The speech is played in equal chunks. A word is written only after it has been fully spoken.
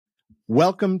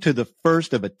Welcome to the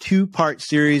first of a two-part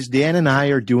series Dan and I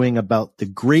are doing about the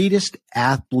greatest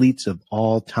athletes of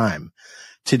all time.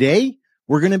 Today,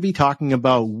 we're going to be talking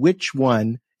about which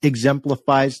one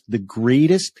exemplifies the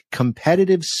greatest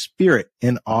competitive spirit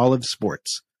in all of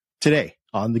sports. Today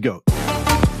on The GOAT.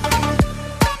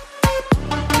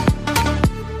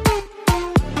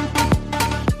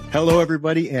 Hello,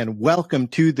 everybody, and welcome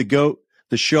to The GOAT,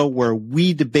 the show where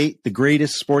we debate the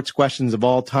greatest sports questions of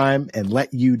all time and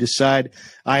let you decide.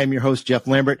 I am your host, Jeff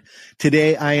Lambert.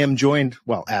 Today, I am joined,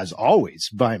 well, as always,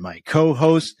 by my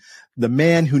co-host, the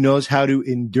man who knows how to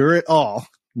endure it all,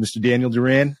 Mr. Daniel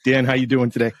Duran. Dan, how you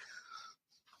doing today?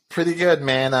 Pretty good,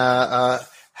 man.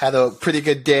 Had a pretty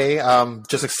good day.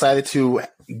 Just excited to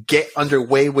get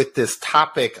underway with this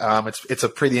topic. It's a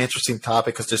pretty interesting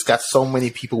topic because there's got so many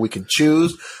people we can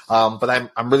choose. But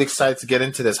I'm really excited to get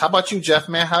into this. How about you, Jeff,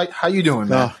 man? How you doing,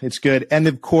 man? Oh, it's good. End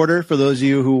of quarter for those of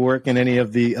you who work in any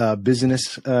of the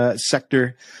business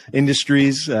sector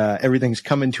industries. Everything's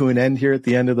coming to an end here at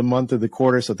the end of the month of the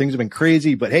quarter. So things have been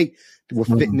crazy, but hey, we're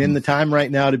fitting in the time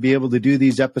right now to be able to do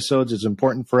these episodes. It's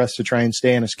important for us to try and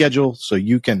stay on a schedule so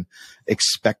you can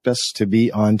expect us to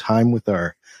be on time with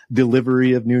our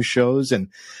delivery of new shows. And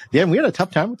yeah, we had a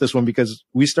tough time with this one because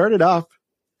we started off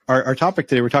our topic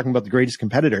today. We're talking about the greatest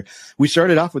competitor. We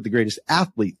started off with the greatest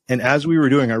athlete. And as we were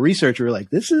doing our research, we were like,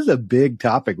 this is a big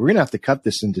topic. We're going to have to cut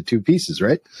this into two pieces,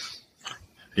 right?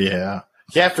 Yeah.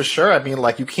 Yeah, for sure. I mean,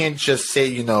 like, you can't just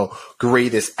say,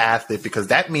 greatest athlete because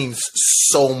that means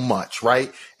so much,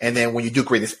 right? And then when you do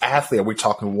greatest athlete, are we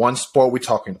talking one sport? We're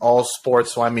talking all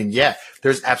sports. So, I mean, yeah,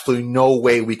 there's absolutely no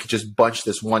way we could just bunch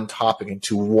this one topic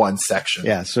into one section.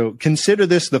 Yeah, so consider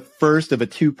this the first of a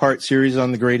two-part series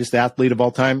on the greatest athlete of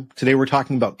all time. Today we're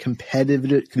talking about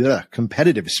competitive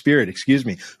spirit,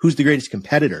 who's the greatest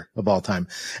competitor of all time.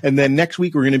 And then next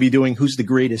week we're going to be doing who's the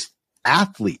greatest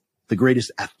athlete, the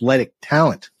greatest athletic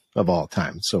talent of all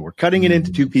time. So we're cutting it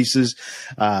into two pieces.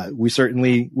 We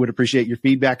certainly would appreciate your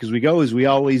feedback as we go, as we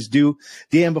always do.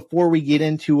 Dan, before we get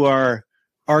into our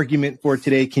argument for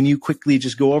today, can you quickly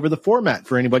just go over the format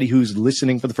for anybody who's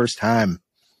listening for the first time?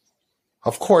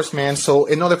 Of course, man. So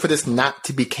in order for this not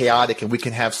to be chaotic and we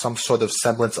can have some sort of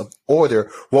semblance of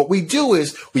order, what we do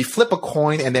is we flip a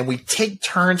coin and then we take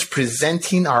turns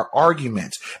presenting our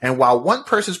arguments. And while one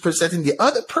person's presenting, the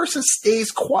other person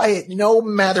stays quiet no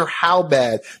matter how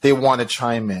bad they want to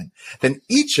chime in. Then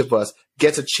each of us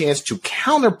gets a chance to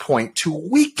counterpoint to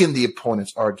weaken the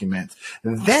opponent's argument.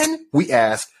 And then we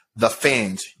ask the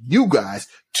fans, you guys,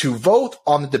 to vote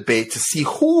on the debate to see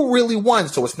who really won.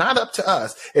 So it's not up to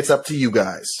us. It's up to you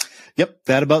guys. Yep.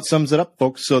 That about sums it up,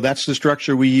 folks. So that's the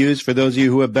structure we use. For those of you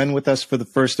who have been with us for the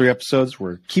first three episodes,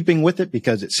 we're keeping with it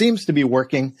because it seems to be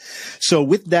working. So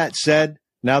with that said,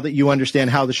 now that you understand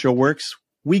how the show works,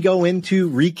 we go into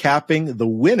recapping the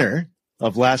winner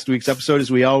of last week's episode as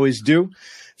we always do.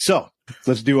 So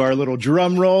let's do our little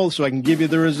drum roll so I can give you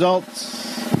the results.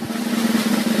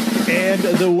 And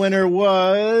the winner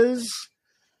was...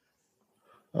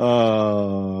 Of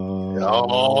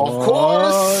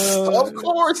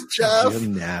course, Jeff.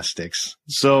 Gymnastics.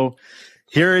 So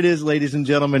here it is, ladies and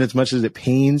gentlemen, as much as it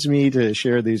pains me to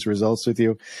share these results with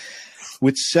you.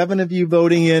 With 7 of you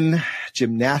voting in,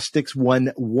 gymnastics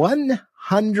won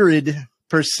 100%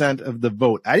 of the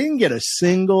vote. I didn't get a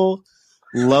single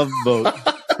love vote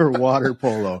for water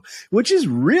polo, which is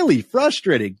really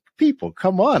frustrating. People,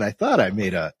 come on. I thought I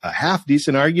made a half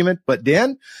decent argument, but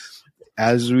Dan,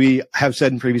 as we have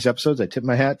said in previous episodes, I tip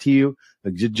my hat to you.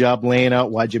 A good job laying out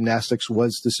why gymnastics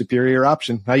was the superior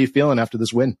option. How you feeling after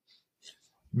this win?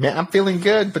 Man, I'm feeling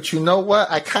good, but you know what?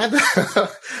 I kind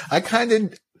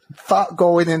of thought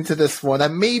going into this one, I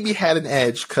maybe had an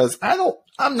edge because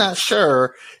I'm not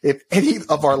sure if any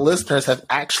of our listeners have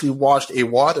actually watched a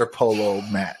water polo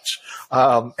match.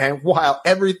 And while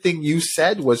everything you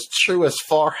said was true as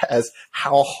far as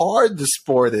how hard the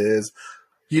sport is,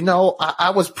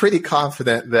 I was pretty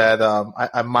confident that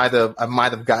I might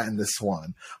have gotten this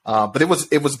one. But it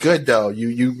was good though.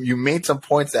 You made some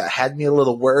points that had me a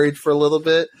little worried for a little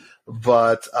bit,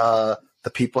 but the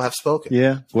people have spoken.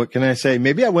 Yeah. What can I say?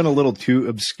 Maybe I went a little too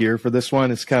obscure for this one.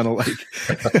 It's kind of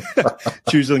like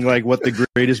choosing like what the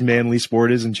greatest manly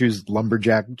sport is and choose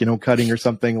lumberjack, cutting or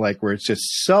something like where it's just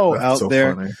so That's out so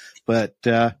there. Funny. But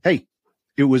hey,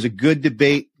 it was a good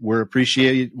debate. We're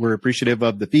appreciative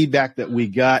of the feedback that we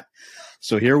got.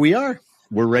 So here we are.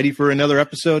 We're ready for another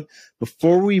episode.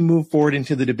 Before we move forward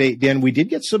into the debate, Dan, we did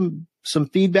get some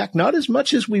feedback, not as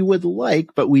much as we would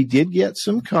like, but we did get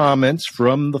some comments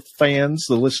from the fans,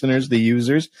 the listeners, the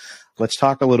users. Let's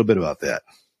talk a little bit about that.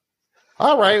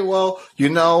 All right. Well, we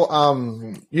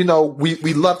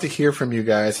love to hear from you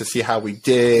guys to see how we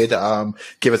did.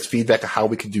 Give us feedback on how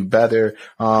we could do better.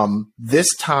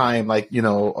 This time,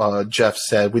 Jeff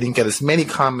said, we didn't get as many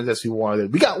comments as we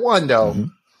wanted. We got one though,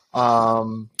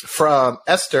 from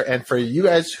Esther. And for you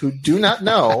guys who do not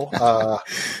know,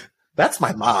 that's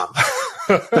my mom.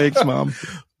 Thanks, Mom.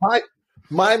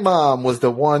 My mom was the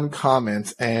one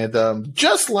comment, and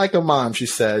just like a mom, she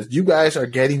says, "You guys are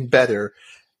getting better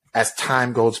as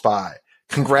time goes by.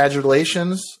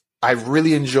 Congratulations. I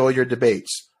really enjoy your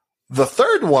debates. The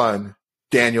third one,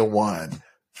 Daniel won.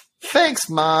 Thanks,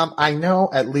 Mom. I know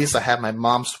at least I have my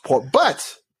mom's support,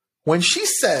 but when she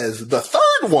says the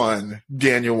third one,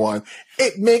 Daniel won,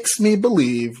 it makes me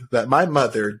believe that my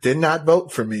mother did not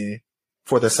vote for me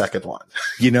for the second one."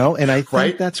 And I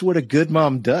think that's what a good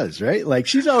mom does, right? Like,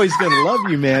 she's always going to love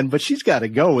you, man, but she's got to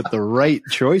go with the right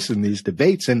choice in these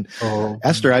debates. And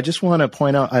Esther, I just want to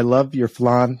point out, I love your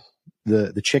flan.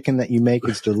 The chicken that you make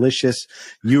is delicious.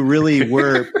 You really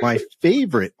were my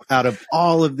favorite out of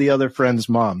all of the other friends'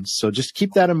 moms. So just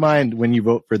keep that in mind when you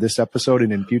vote for this episode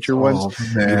and in future ones.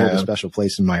 You hold a special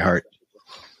place in my heart.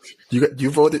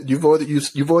 You voted.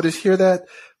 Hear that?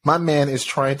 My man is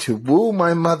trying to woo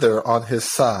my mother on his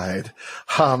side.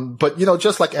 But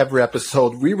just like every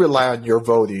episode, we rely on your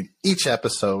voting each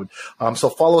episode.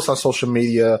 So follow us on social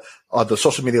media, the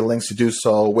social media links to do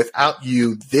so. Without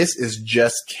you, this is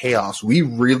just chaos. We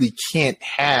really can't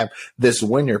have this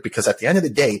winner, because at the end of the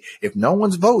day, if no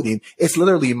one's voting, it's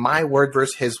literally my word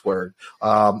versus his word.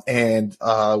 And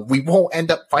we won't end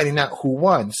up finding out who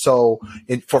won. So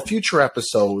for future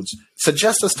episodes,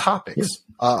 suggest us topics.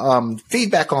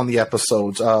 Feedback on the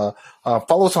episodes.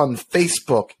 Follow us on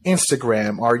Facebook,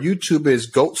 Instagram. Our YouTube is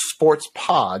Goat Sports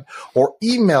Pod, or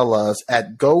email us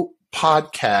at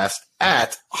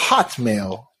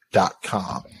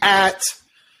goatpodcast@hotmail.com. At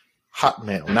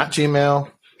Hotmail, not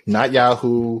Gmail, not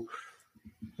Yahoo,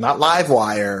 not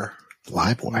Livewire.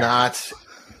 Livewire.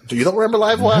 You don't remember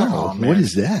Livewire? No, oh, man. What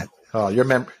is that? Oh, you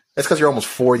remember? It's because you're almost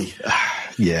 40.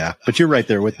 Yeah, but you're right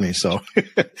there with me, so.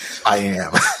 I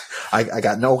am. I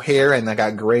got no hair and I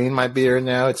got gray in my beard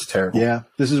now. It's terrible. Yeah,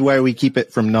 this is why we keep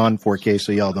it from non-4K,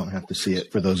 so y'all don't have to see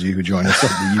it for those of you who join us on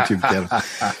the YouTube channel.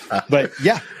 But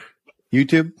yeah,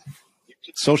 YouTube,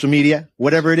 social media,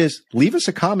 whatever it is, leave us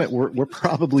a comment. We're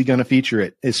probably going to feature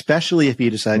it, especially if you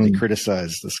decide to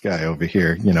criticize this guy over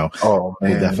here. We'll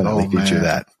definitely feature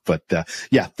that. But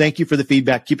yeah, thank you for the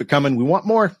feedback. Keep it coming. We want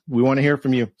more. We want to hear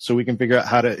from you so we can figure out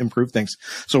how to improve things.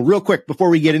 So real quick, before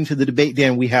we get into the debate,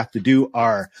 Dan, we have to do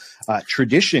our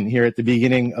tradition here at the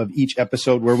beginning of each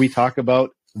episode where we talk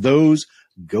about those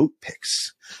GOAT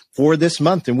picks for this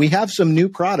month. And we have some new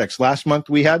products. Last month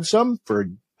we had some. For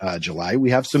July,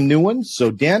 we have some new ones. So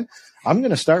Dan, I'm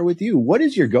going to start with you. What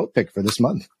is your GOAT pick for this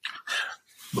month?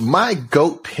 My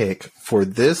GOAT pick for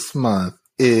this month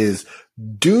is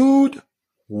Dude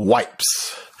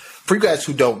Wipes. For you guys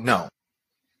who don't know,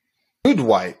 Dude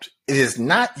Wipes, it is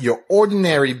not your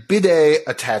ordinary bidet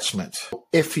attachment.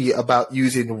 Iffy about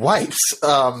using wipes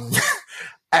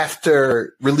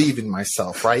after relieving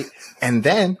myself, right? And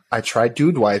then I tried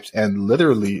Dude Wipes, and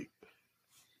literally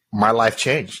my life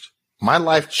changed. My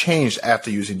life changed after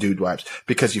using Dude Wipes,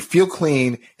 because you feel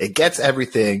clean. It gets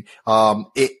everything.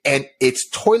 And it's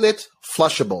toilet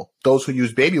flushable. Those who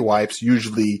use baby wipes,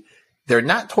 usually they're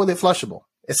not toilet flushable.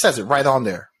 It says it right on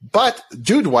there. But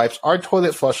Dude Wipes are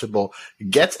toilet flushable. It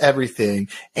gets everything.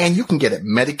 And you can get it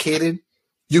medicated.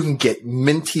 You can get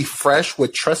minty fresh,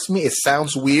 which, trust me, it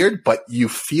sounds weird, but you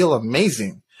feel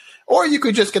amazing. Or you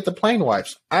could just get the plain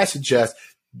wipes. I suggest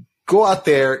go out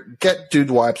there, get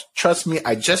Dude Wipes. Trust me,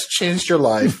 I just changed your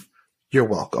life. You're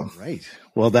welcome. Right.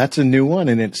 Well, that's a new one,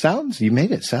 and you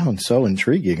made it sound so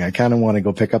intriguing. I kind of want to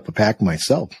go pick up a pack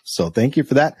myself. So thank you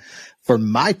for that. For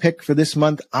my pick for this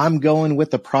month, I'm going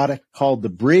with a product called the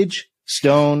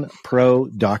Bridgestone Pro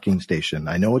Docking Station.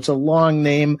 I know it's a long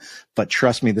name, but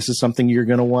trust me, this is something you're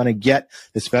going to want to get,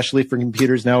 especially for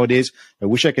computers nowadays. I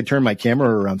wish I could turn my camera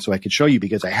around so I could show you,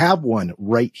 because I have one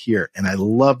right here and I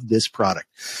love this product.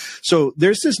 So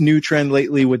there's this new trend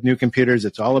lately with new computers.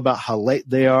 It's all about how light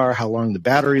they are, how long the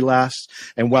battery lasts.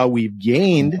 And while we've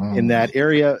gained in that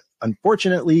area,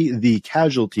 unfortunately, the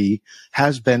casualty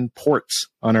has been ports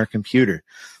on our computer.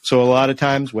 So a lot of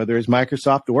times, whether it's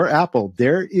Microsoft or Apple,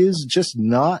 there is just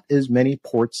not as many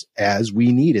ports as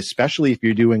we need, especially if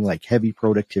you're doing like heavy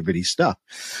productivity stuff.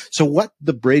 So what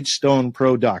the Bridgestone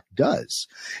Pro Dock does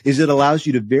is it allows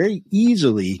you to very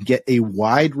easily get a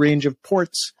wide range of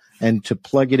ports and to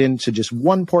plug it into just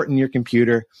one port in your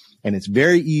computer. And it's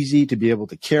very easy to be able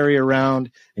to carry around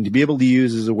and to be able to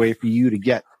use as a way for you to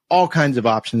get all kinds of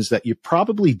options that you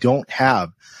probably don't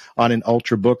have on an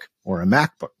Ultrabook or a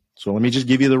MacBook. So let me just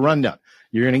give you the rundown.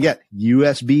 You're going to get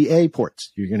USB-A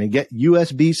ports. You're going to get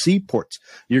USB-C ports.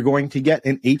 You're going to get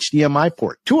an HDMI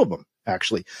port, 2 of them,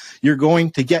 actually. You're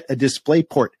going to get a display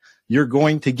port. You're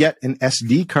going to get an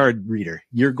SD card reader.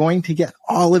 You're going to get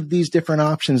all of these different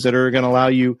options that are going to allow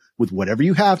you, with whatever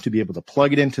you have, to be able to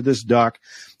plug it into this dock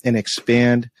and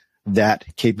expand that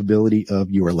capability of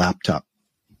your laptop.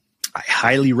 I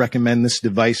highly recommend this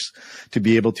device to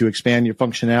be able to expand your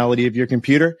functionality of your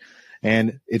computer.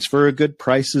 And it's for a good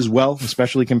price as well,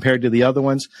 especially compared to the other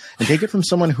ones. And take it from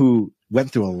someone who went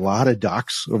through a lot of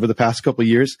docks over the past couple of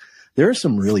years. There are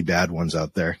some really bad ones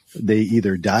out there. They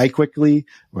either die quickly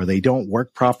or they don't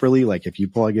work properly. Like if you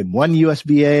plug in one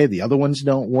USB-A, the other ones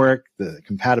don't work. The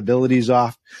compatibility's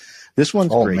off. This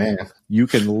one's great. Man. You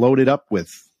can load it up with,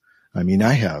 I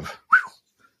have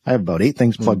about 8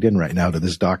 things plugged in right now to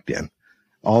this dock, Dan.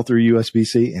 All through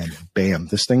USB-C, and bam,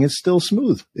 this thing is still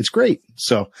smooth. It's great.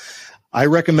 So I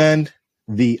recommend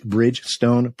the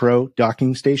Bridgestone Pro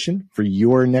docking station for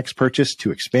your next purchase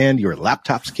to expand your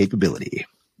laptop's capability.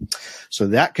 So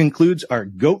that concludes our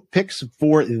GOAT picks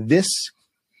for this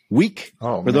week.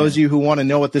 For those of you who want to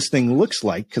know what this thing looks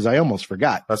like, because I almost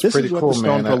forgot. That's pretty cool,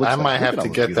 man. I might have to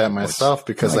get that myself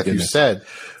because, like you said,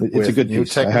 it's a good new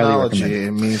technology.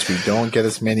 It means we don't get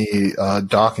as many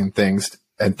docking things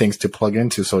and things to plug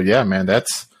into. So yeah, man,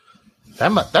 that's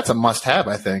a must-have,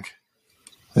 I think.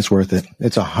 It's worth it.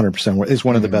 It's 100% worth it. It's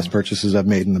one of the best purchases I've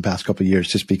made in the past couple of years,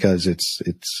 just because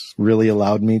it's really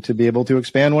allowed me to be able to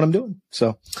expand what I'm doing.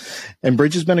 So, and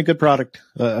Bridge has been a good product,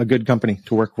 a good company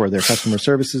to work for. Their customer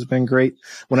service has been great.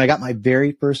 When I got my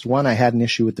very first one, I had an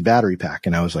issue with the battery pack,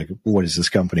 and I was like, what is this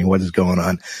company? What is going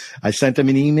on? I sent them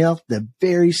an email the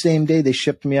very same day. They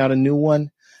shipped me out a new one.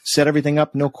 Set everything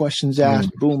up, no questions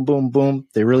asked. Boom, boom, boom.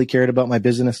 They really cared about my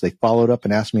business. They followed up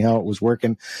and asked me how it was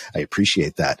working. I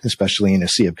appreciate that, especially in a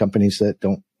sea of companies that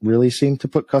don't really seem to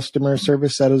put customer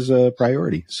service as a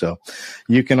priority. So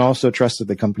you can also trust that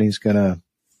the company's going to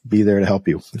be there to help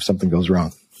you if something goes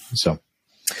wrong. So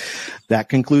that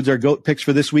concludes our GOAT picks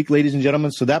for this week, ladies and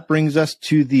gentlemen. So that brings us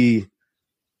to the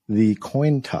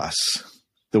coin toss,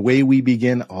 the way we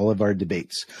begin all of our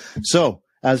debates. So,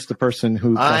 as the person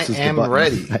who presses the button,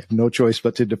 ready. I have no choice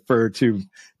but to defer to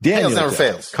Daniel. Tails never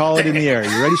fails. Call it in the air.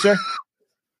 You ready, sir?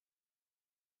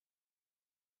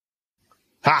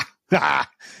 Ha!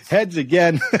 Heads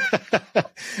again.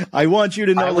 I want you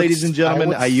to know, ladies and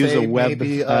gentlemen, I use a web.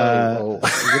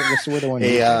 What's the one?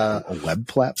 A web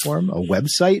platform, a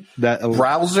website, that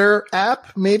browser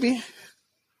app, maybe.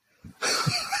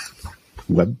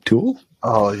 Web tool.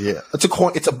 Oh yeah,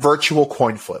 it's a virtual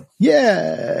coin flip.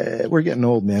 Yeah, we're getting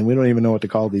old, man. We don't even know what to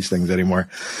call these things anymore.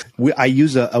 I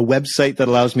use a website that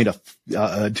allows me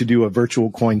to do a virtual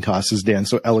coin toss, as Dan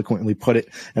so eloquently put it,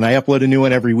 and I upload a new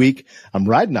one every week. I'm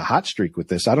riding a hot streak with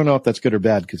this. I don't know if that's good or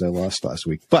bad because I lost last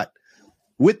week. But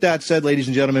with that said, ladies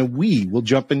and gentlemen, we will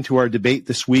jump into our debate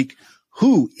this week.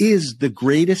 Who is the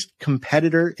greatest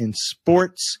competitor in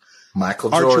sports? Michael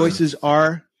Jordan. Our choices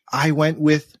are: I went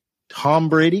with Tom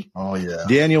Brady. Oh, yeah.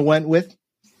 Daniel went with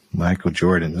Michael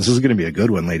Jordan. This is going to be a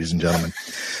good one, ladies and gentlemen.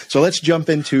 So let's jump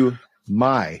into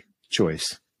my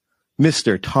choice,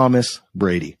 Mr. Thomas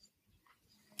Brady.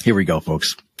 Here we go,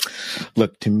 folks.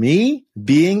 Look, to me,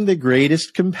 being the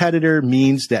greatest competitor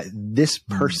means that this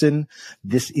person,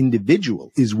 this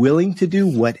individual, is willing to do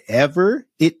whatever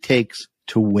it takes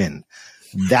to win.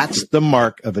 That's the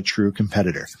mark of a true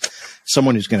competitor.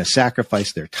 Someone who's going to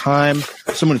sacrifice their time,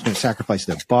 someone who's going to sacrifice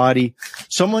their body,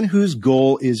 someone whose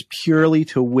goal is purely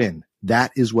to win.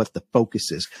 That is what the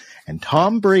focus is. And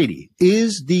Tom Brady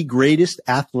is the greatest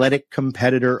athletic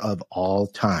competitor of all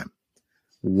time.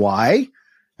 Why?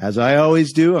 As I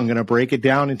always do, I'm going to break it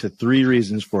down into 3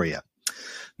 reasons for you.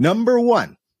 Number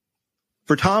 1,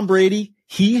 for Tom Brady,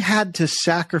 he had to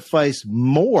sacrifice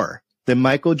more than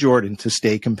Michael Jordan to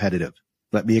stay competitive.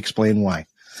 Let me explain why.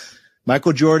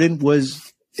 Michael Jordan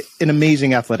was an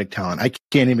amazing athletic talent. I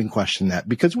can't even question that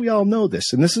because we all know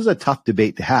this. And this is a tough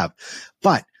debate to have.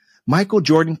 But Michael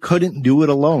Jordan couldn't do it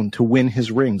alone to win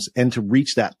his rings and to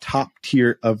reach that top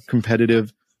tier of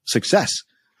competitive success.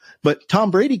 But Tom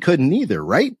Brady couldn't either,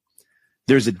 right?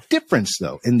 There's a difference,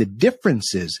 though. And the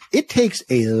difference is it takes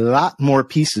a lot more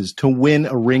pieces to win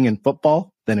a ring in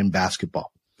football than in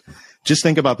basketball. Just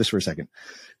think about this for a second.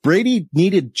 Brady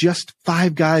needed just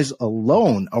 5 guys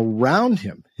alone around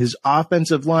him, his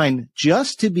offensive line,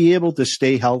 just to be able to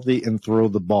stay healthy and throw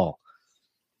the ball.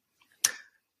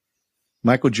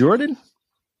 Michael Jordan,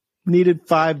 needed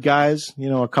 5 guys,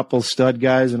 a couple stud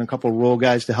guys and a couple role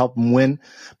guys to help him win.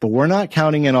 But we're not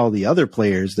counting in all the other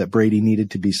players that Brady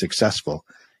needed to be successful.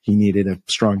 He needed a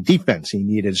strong defense. He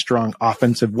needed strong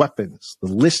offensive weapons.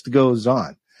 The list goes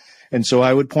on. And so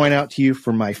I would point out to you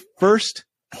for my first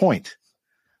point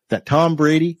that Tom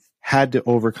Brady had to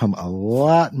overcome a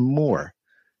lot more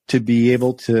to be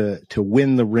able to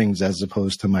win the rings as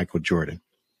opposed to Michael Jordan.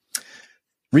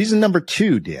 Reason number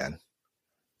 2, Dan,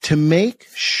 to make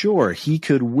sure he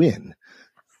could win,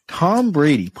 Tom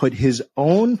Brady put his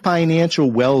own financial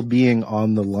well-being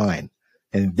on the line.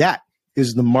 And that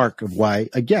is the mark of why,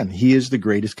 again, he is the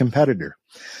greatest competitor.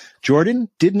 Jordan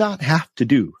did not have to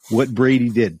do what Brady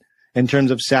did in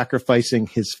terms of sacrificing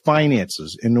his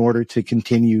finances in order to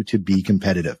continue to be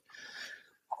competitive.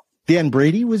 Dan,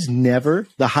 Brady was never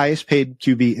the highest paid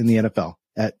QB in the NFL.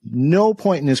 At no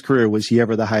point in his career was he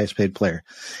ever the highest paid player,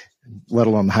 let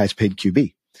alone the highest paid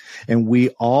QB. And we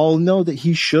all know that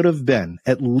he should have been,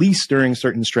 at least during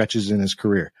certain stretches in his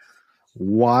career.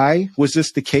 Why was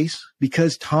this the case?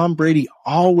 Because Tom Brady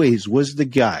always was the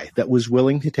guy that was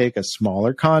willing to take a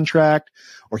smaller contract,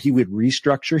 or he would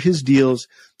restructure his deals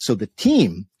so the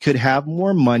team could have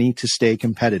more money to stay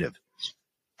competitive.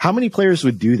 How many players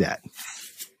would do that?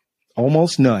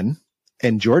 Almost none.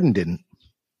 And Jordan didn't.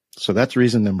 So that's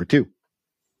reason number 2.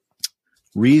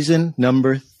 Reason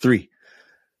number 3.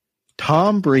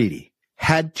 Tom Brady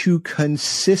had to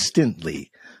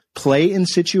consistently play in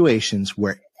situations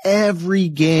where every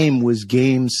game was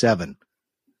game 7.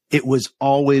 It was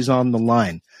always on the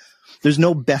line. There's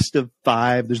no best of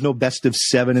 5. There's no best of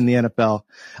 7 in the NFL.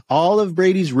 All of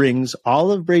Brady's rings,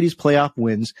 all of Brady's playoff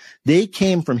wins, they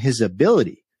came from his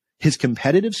ability, his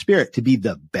competitive spirit to be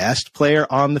the best player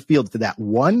on the field for that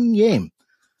one game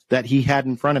that he had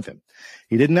in front of him.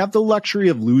 He didn't have the luxury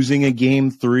of losing a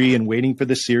game 3 and waiting for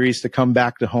the series to come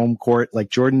back to home court like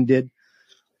Jordan did.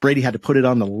 Brady had to put it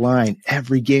on the line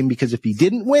every game because if he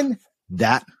didn't win,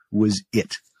 that was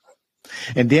it.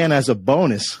 And Dan, as a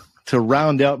bonus to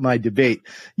round out my debate,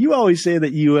 you always say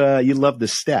that you love the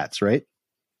stats, right?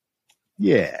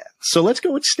 Yeah. So let's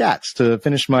go with stats to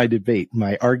finish my debate,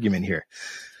 my argument here.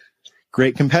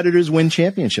 Great competitors win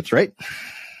championships, right?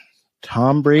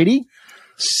 Tom Brady,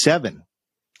 7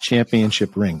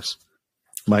 championship rings.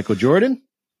 Michael Jordan,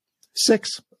 6.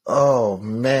 Oh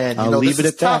man, I'll leave it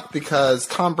at that because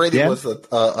Tom Brady was a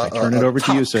turn it over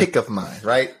to you, sir. Pick of mine,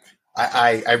 right?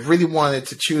 I really wanted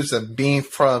to choose him. Being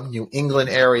from New England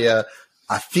area,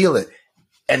 I feel it,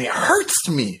 and it hurts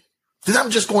me that I'm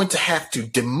just going to have to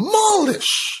demolish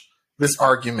this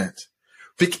argument.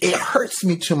 It hurts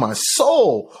me to my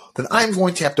soul that I'm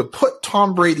going to have to put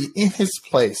Tom Brady in his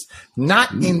place,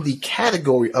 not in the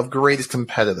category of greatest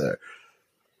competitor.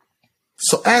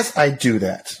 So as I do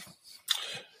that,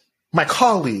 my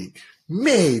colleague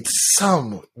made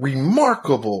some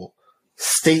remarkable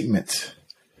statement.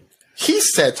 He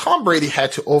said Tom Brady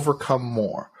had to overcome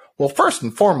more. Well, first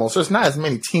and foremost, there's not as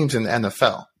many teams in the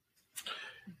NFL.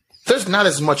 There's not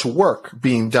as much work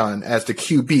being done as the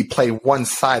QB play one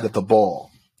side of the ball.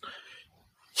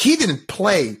 He didn't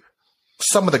play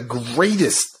some of the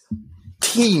greatest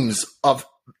teams of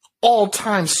all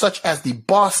time, such as the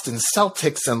Boston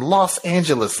Celtics and Los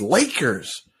Angeles Lakers.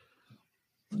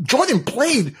 Jordan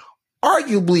played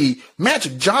arguably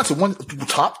Magic Johnson, one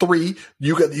top 3.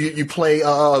 You play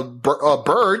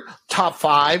Bird, top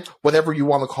 5, whatever you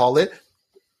want to call it.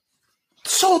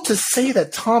 So to say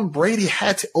that Tom Brady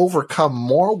had to overcome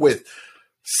more with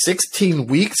 16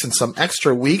 weeks and some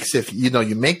extra weeks if you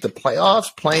make the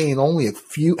playoffs playing only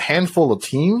a handful of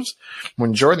teams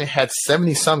when Jordan had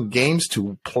 70 some games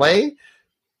to play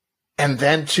and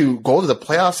then to go to the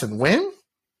playoffs and win?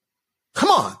 Come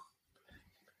on.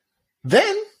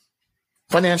 Then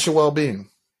financial well-being.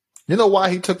 You know why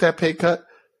he took that pay cut?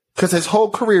 Because his whole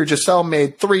career, Giselle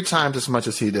made 3 times as much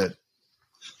as he did.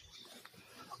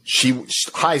 She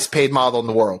highest paid model in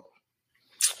the world.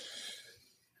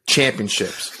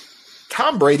 Championships.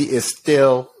 Tom Brady is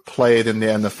still played in the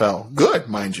NFL. Good,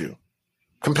 mind you.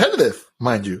 Competitive,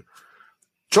 mind you.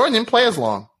 Jordan didn't play as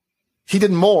long. He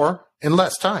did more in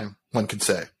less time, one could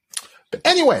say. But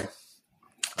anyway,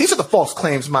 these are the false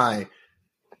claims my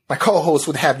co-host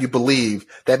would have you believe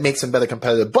that makes him better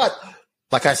competitive. But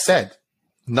like I said,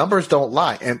 numbers don't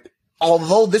lie. And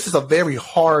although this is a very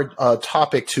hard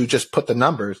topic to just put the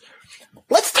numbers,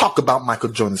 let's talk about Michael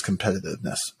Jordan's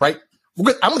competitiveness, right? I'm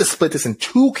going to split this in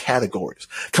 2 categories.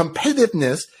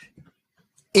 Competitiveness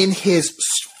in his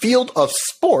field of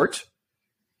sport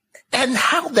and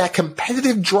how that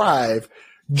competitive drive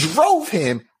drove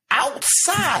him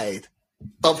outside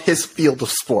of his field of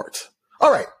sport.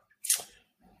 All right.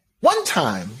 One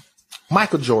time,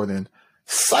 Michael Jordan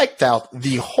psyched out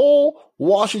the whole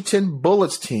Washington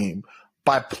Bullets team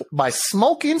by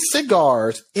smoking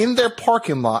cigars in their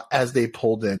parking lot as they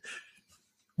pulled in.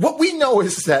 What we know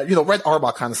is that, Red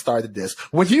Auerbach kind of started this.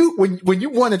 When you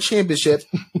won a championship,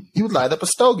 you would light up a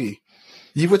stogie.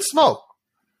 You would smoke.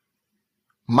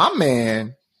 My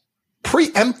man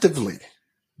preemptively,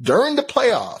 during the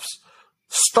playoffs,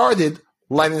 started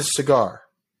lighting a cigar.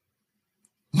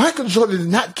 Michael Jordan did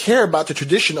not care about the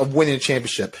tradition of winning a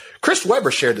championship. Chris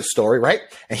Webber shared the story, right?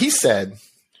 And he said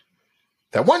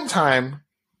that one time,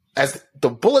 as the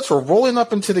Bullets were rolling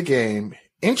up into the game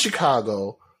in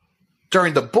Chicago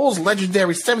during the Bulls'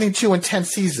 legendary 72-10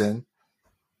 season,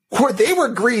 where they were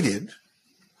greeted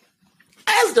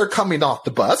as they're coming off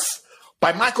the bus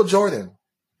by Michael Jordan,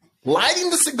 lighting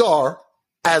the cigar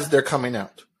as they're coming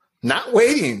out, not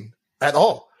waiting at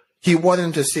all. He wanted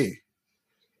them to see.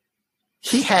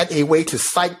 He had a way to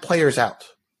psych players out.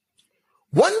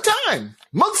 One time,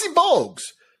 Muggsy Bogues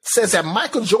says that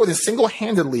Michael Jordan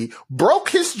single-handedly broke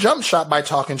his jump shot by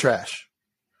talking trash.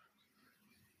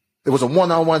 It was a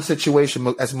one-on-one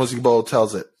situation, as Muggsy Bogues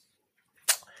tells it.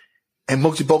 And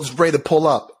Muggsy Bogues is ready to pull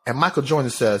up. And Michael Jordan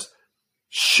says,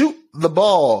 "Shoot the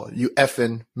ball, you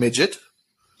effing midget."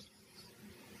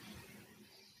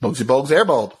 Muggsy Bogues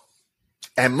airballed.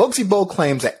 And Muggsy Bogues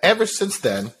claims that ever since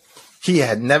then, he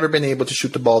had never been able to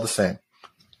shoot the ball the same.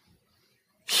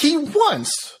 He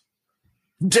once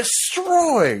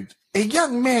destroyed a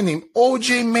young man named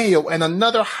O.J. Mayo and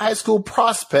another high school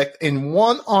prospect in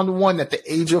one-on-one at the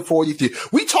age of 43.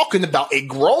 We talking about a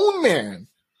grown man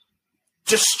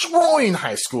destroying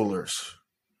high schoolers.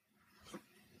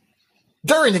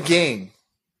 During the game,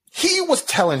 he was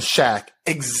telling Shaq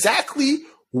exactly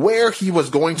where he was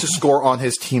going to score on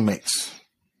his teammates.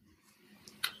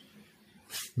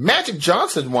 Magic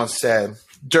Johnson once said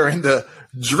during the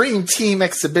Dream Team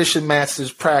Exhibition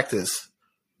Masters practice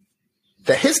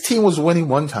that his team was winning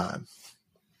one time.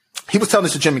 He was telling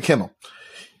this to Jimmy Kimmel.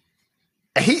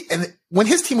 And when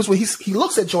his team was winning, he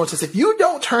looks at Jordan and says, "If you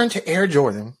don't turn to Air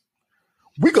Jordan,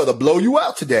 we're going to blow you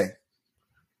out today."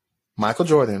 Michael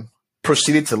Jordan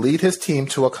proceeded to lead his team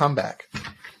to a comeback,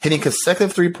 hitting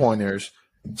consecutive three-pointers,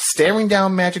 staring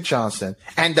down Magic Johnson,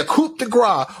 and the coup de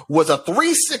grace was a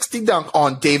 360 dunk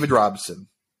on David Robinson.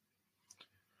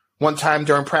 One time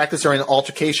during practice, during an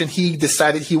altercation, he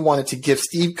decided he wanted to give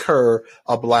Steve Kerr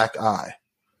a black eye.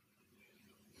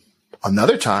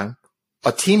 Another time,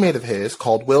 a teammate of his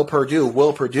called Will Perdue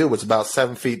was about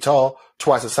 7 feet tall,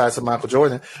 twice the size of Michael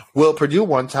Jordan. Will Perdue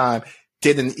one time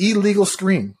did an illegal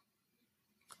screen.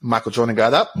 Michael Jordan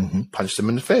got up, punched him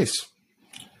in the face.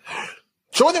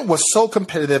 Jordan was so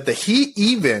competitive that he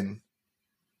even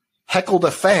heckled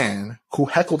a fan who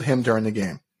heckled him during the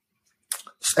game.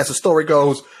 As the story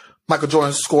goes, Michael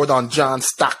Jordan scored on John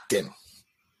Stockton.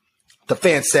 The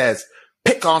fan says,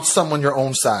 "Pick on someone your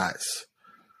own size."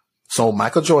 So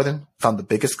Michael Jordan found the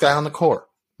biggest guy on the court,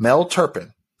 Mel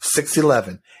Turpin,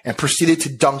 6'11", and proceeded to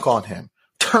dunk on him,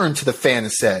 turned to the fan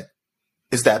and said,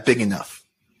 "Is that big enough?"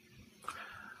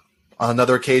 On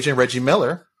another occasion, Reggie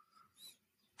Miller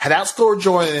had outscored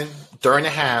Jordan during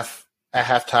at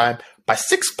halftime by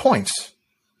 6 points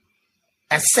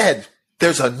and said,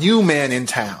 "There's a new man in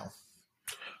town."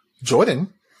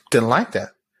 Jordan didn't like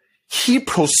that. He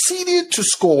proceeded to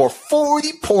score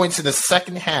 40 points in the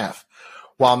second half,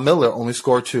 while Miller only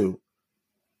scored 2.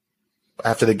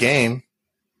 After the game,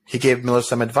 he gave Miller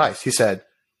some advice. He said,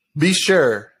 "Be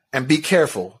sure and be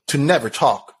careful to never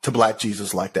talk to Black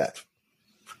Jesus like that."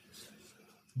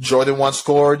 Jordan once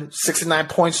scored 69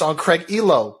 points on Craig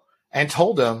Elo and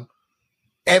told him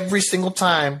every single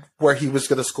time where he was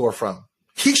going to score from.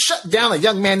 He shut down a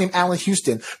young man named Allen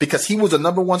Houston because he was the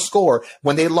number one scorer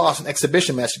when they lost an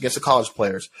exhibition match against the college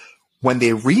players. When they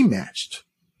rematched,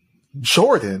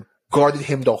 Jordan guarded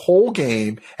him the whole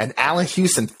game, and Allen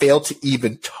Houston failed to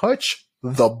even touch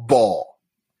the ball.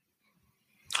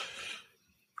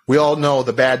 We all know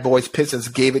the Bad Boys Pistons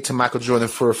gave it to Michael Jordan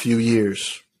for a few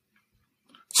years.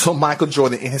 So Michael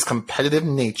Jordan, in his competitive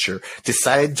nature,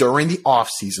 decided during the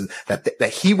offseason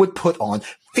that he would put on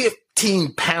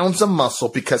 15 pounds of muscle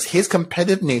because his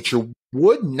competitive nature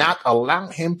would not allow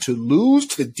him to lose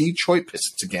to the Detroit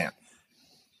Pistons again.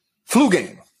 Flu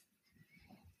game,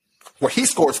 where he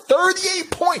scores 38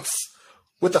 points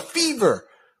with a fever,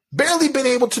 barely been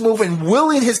able to move and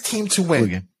willing his team to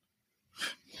win.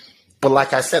 But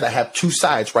like I said, I have two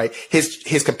sides, right?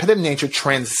 His competitive nature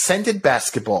transcended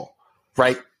basketball.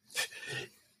 Right?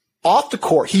 Off the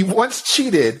court, he once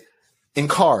cheated in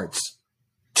cards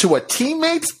to a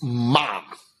teammate's mom.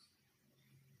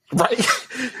 Right?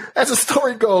 As the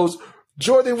story goes,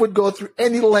 Jordan would go through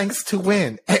any lengths to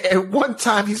win. And one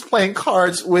time he's playing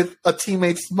cards with a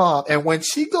teammate's mom, and when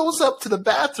she goes up to the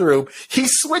bathroom, he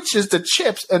switches the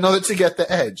chips in order to get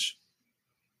the edge.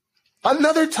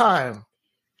 Another time,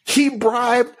 he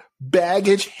bribed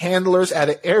baggage handlers at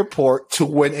an airport to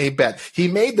win a bet. He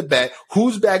made the bet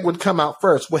whose bag would come out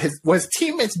first. Well, his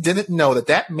teammates didn't know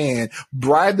that man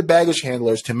bribed the baggage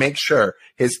handlers to make sure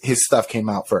his stuff came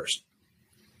out first.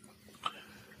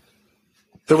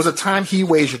 There was a time he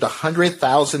wagered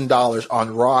 $100,000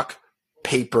 on rock,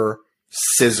 paper,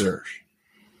 scissors.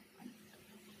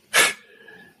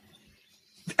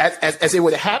 As it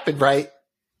would happen, right?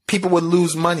 People would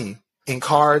lose money in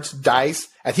cards, dice,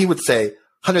 and he would say,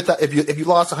 if you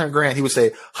lost $100,000, he would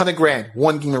say, $100,000,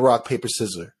 one game of rock, paper,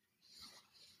 scissors.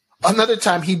 Another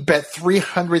time he bet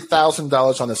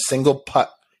 $300,000 on a single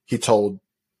putt, he told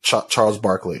Charles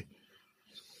Barkley.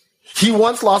 He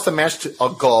once lost a match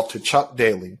of golf to Chuck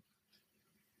Daly.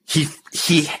 He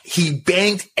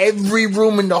banged every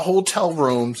room in the hotel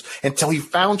rooms until he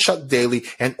found Chuck Daly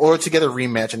in order to get a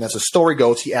rematch. And as the story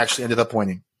goes, he actually ended up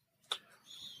winning.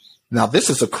 Now, this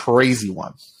is a crazy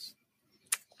one.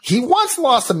 He once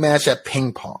lost a match at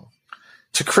ping pong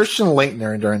to Christian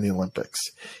Laettner during the Olympics.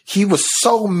 He was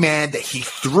so mad that he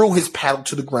threw his paddle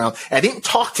to the ground and didn't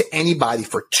talk to anybody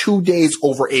for 2 days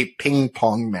over a ping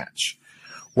pong match.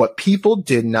 What people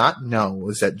did not know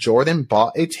was that Jordan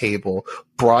bought a table,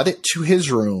 brought it to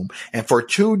his room, and for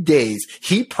 2 days,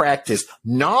 he practiced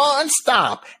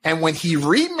nonstop. And when he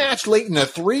rematched Laettner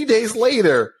 3 days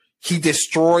later, he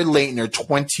destroyed Laettner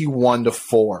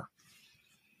 21-4.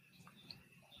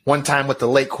 One time with the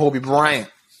late Kobe Bryant,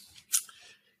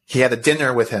 he had a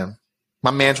dinner with him.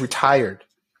 My man's retired.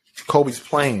 Kobe's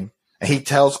playing. And he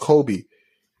tells Kobe,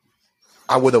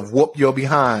 I would have whooped your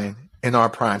behind in our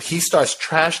prime. He starts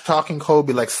trash talking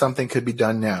Kobe like something could be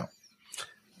done now.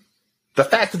 The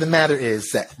fact of the matter is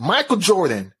that Michael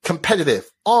Jordan, competitive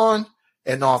on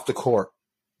and off the court.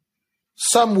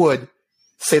 Some would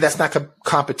say that's not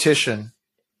competition.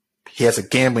 He has a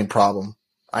gambling problem.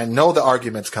 I know the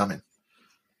argument's coming.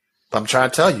 But I'm trying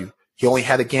to tell you, he only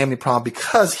had a gambling problem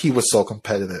because he was so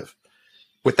competitive.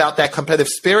 Without that competitive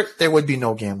spirit, there would be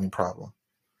no gambling problem.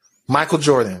 Michael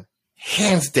Jordan,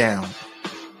 hands down,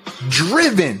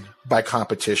 driven by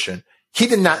competition. He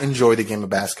did not enjoy the game of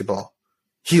basketball.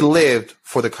 He lived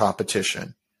for the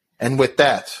competition. And with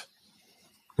that,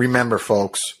 remember,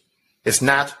 folks, it's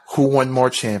not who won more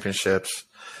championships.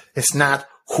 It's not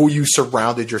who you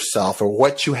surrounded yourself or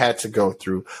what you had to go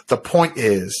through. The point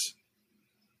is,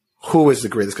 who is the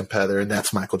greatest competitor? And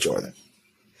that's Michael Jordan.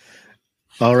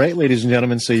 All right, ladies and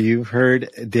gentlemen. So you've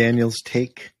heard Daniel's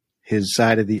take, his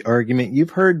side of the argument. You've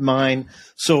heard mine.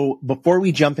 So before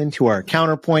we jump into our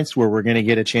counterpoints, where we're going to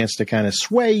get a chance to kind of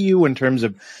sway you in terms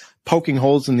of poking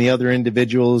holes in the other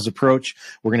individual's approach,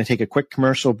 we're going to take a quick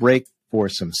commercial break for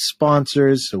some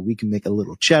sponsors so we can make a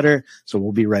little cheddar. So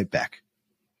we'll be right back.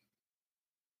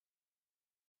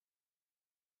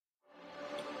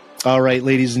 All right,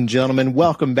 ladies and gentlemen,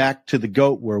 welcome back to The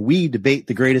GOAT, where we debate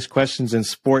the greatest questions in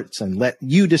sports and let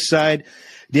you decide.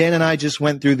 Dan and I just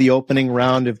went through the opening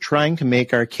round of trying to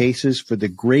make our cases for the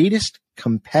greatest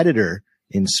competitor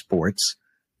in sports,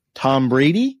 Tom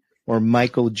Brady or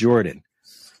Michael Jordan.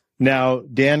 Now,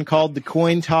 Dan called the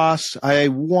coin toss. I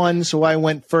won, so I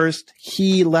went first.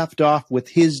 He left off with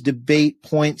his debate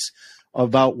points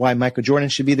about why Michael Jordan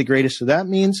should be the greatest. So that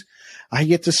means I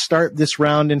get to start this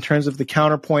round in terms of the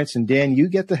counterpoints, and Dan, you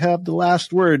get to have the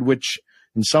last word, which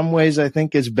in some ways I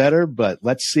think is better, but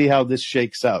let's see how this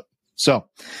shakes out. So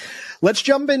let's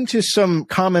jump into some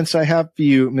comments I have for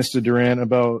you, Mr. Duran,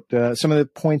 about some of the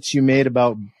points you made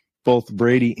about both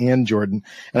Brady and Jordan.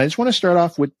 And I just want to start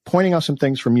off with pointing out some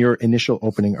things from your initial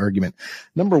opening argument.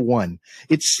 Number one,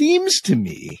 it seems to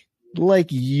me like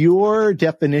your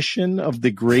definition of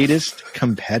the greatest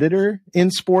competitor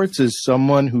in sports is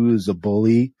someone who's a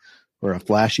bully or a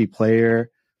flashy player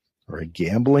or a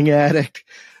gambling addict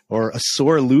or a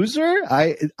sore loser.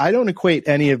 I don't equate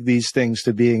any of these things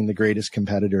to being the greatest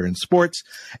competitor in sports.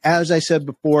 As I said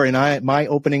before in my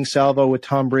opening salvo with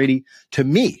Tom Brady, to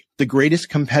me, the greatest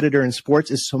competitor in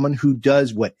sports is someone who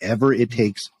does whatever it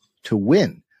takes to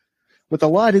win. With a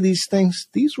lot of these things,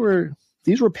 these were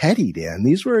petty, Dan.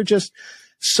 These were just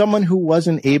someone who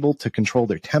wasn't able to control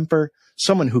their temper,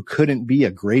 someone who couldn't be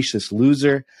a gracious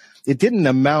loser. It didn't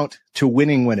amount to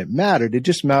winning when it mattered. It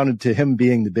just amounted to him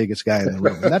being the biggest guy in the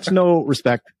room. And that's no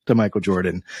respect to Michael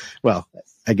Jordan. Well,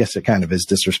 I guess it kind of is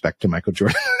disrespect to Michael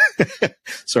Jordan.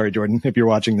 Sorry, Jordan, if you're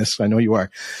watching this, I know you are.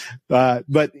 But,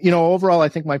 overall, I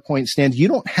think my point stands. You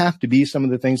don't have to be some of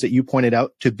the things that you pointed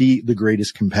out to be the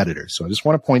greatest competitor. So I just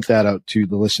want to point that out to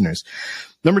the listeners.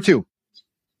 Number 2,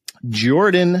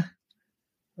 Jordan.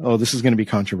 Oh, this is going to be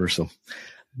controversial.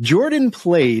 Jordan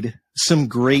played some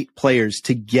great players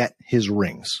to get his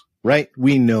rings, right?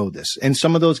 We know this. And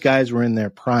some of those guys were in their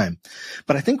prime.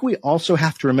 But I think we also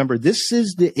have to remember this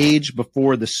is the age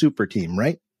before the super team,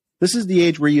 right? This is the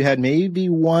age where you had maybe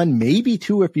 1, maybe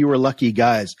 2, if you were lucky,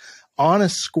 guys on a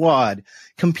squad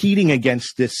competing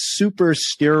against this super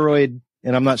steroid.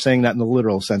 And I'm not saying that in the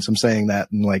literal sense. I'm saying that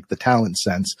in like the talent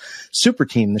sense. Super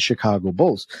team, the Chicago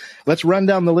Bulls. Let's run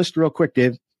down the list real quick,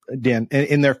 Dan.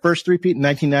 In their first three-peat in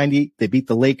 1990, they beat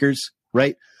the Lakers,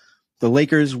 right? The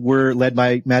Lakers were led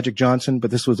by Magic Johnson, but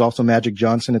this was also Magic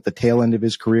Johnson at the tail end of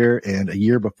his career. And a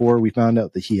year before, we found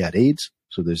out that he had AIDS.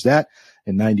 So there's that.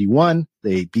 In 91,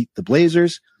 they beat the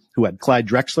Blazers, who had Clyde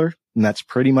Drexler. And that's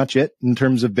pretty much it in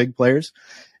terms of big players.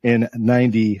 In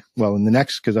the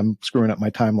next, because I'm screwing up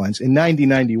my timelines. In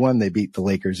 90-91, they beat the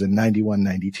Lakers. In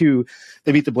 91-92,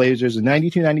 they beat the Blazers. In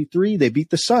 92-93, they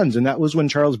beat the Suns. And that was when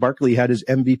Charles Barkley had his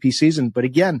MVP season. But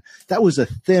again, that was a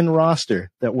thin roster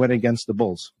that went against the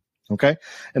Bulls. Okay.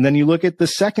 And then you look at the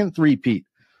second three-peat.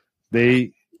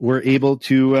 They were able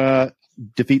to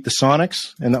defeat the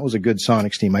Sonics, and that was a good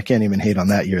Sonics team. I can't even hate on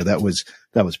that year. That was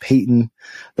Peyton.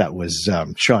 That was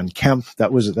Sean Kemp.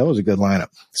 That was a good lineup.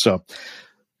 So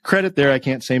credit there. I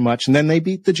can't say much. And then they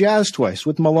beat the Jazz twice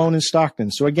with Malone and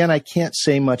Stockton. So again, I can't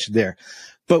say much there.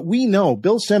 But we know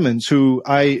Bill Simmons, who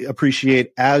I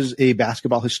appreciate as a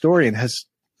basketball historian, has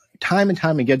time and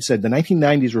time again said the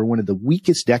 1990s were one of the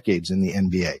weakest decades in the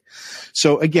NBA.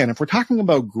 So again, if we're talking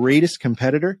about greatest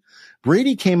competitor,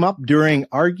 Brady came up during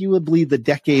arguably the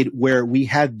decade where we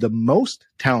had the most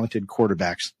talented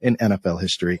quarterbacks in NFL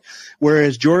history,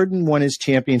 whereas Jordan won his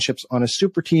championships on a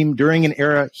super team during an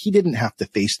era he didn't have to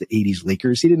face the 80s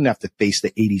Lakers. He didn't have to face the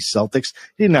 80s Celtics.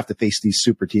 He didn't have to face these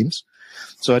super teams.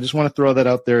 So I just want to throw that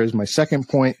out there as my second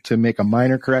point to make a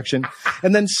minor correction.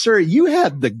 And then, sir, you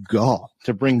had the gall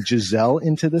to bring Giselle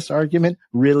into this argument.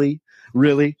 Really?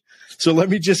 Really? So let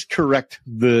me just correct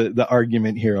the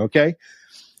argument here, okay?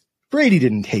 Brady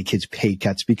didn't take his pay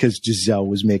cuts because Giselle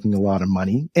was making a lot of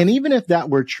money. And even if that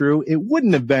were true, it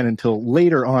wouldn't have been until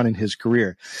later on in his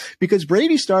career, because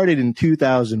Brady started in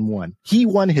 2001. He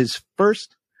won his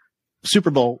first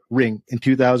Super Bowl ring in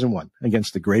 2001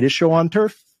 against the greatest show on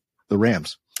turf, the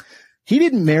Rams. He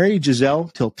didn't marry Giselle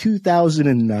till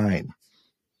 2009.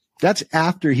 That's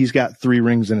after he's got 3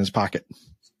 rings in his pocket,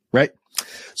 right?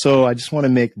 So I just want to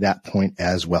make that point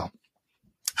as well.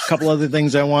 A couple other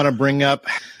things I want to bring up.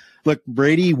 Look,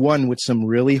 Brady won with some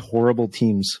really horrible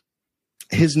teams.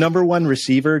 His number 1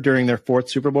 receiver during their 4th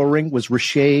Super Bowl ring was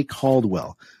Rashae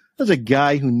Caldwell. That was a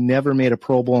guy who never made a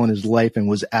Pro Bowl in his life and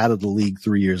was out of the league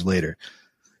 3 years later.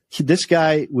 This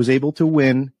guy was able to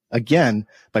win, again,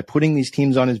 by putting these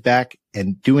teams on his back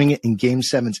and doing it in Game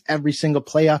 7s every single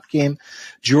playoff game.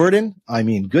 Jordan, I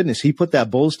mean, goodness, he put that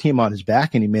Bulls team on his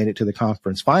back and he made it to the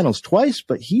conference finals twice,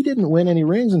 but he didn't win any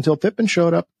rings until Pippen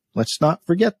showed up. Let's not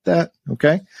forget that,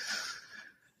 okay?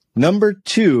 Number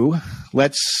 2,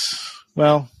 let's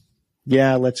go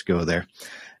there.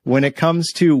 When it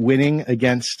comes to winning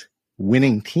against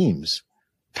winning teams,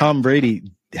 Tom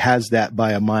Brady has that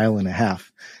by 1.5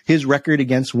 miles. His record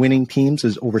against winning teams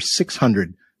is over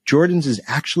 600. Jordan's is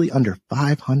actually under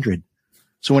 500.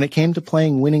 So when it came to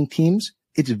playing winning teams,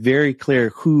 it's very clear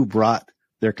who brought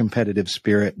their competitive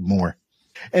spirit more.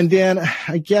 And Dan,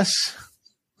 I guess,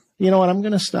 you know what? I'm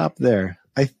going to stop there.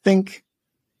 I think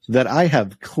that I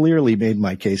have clearly made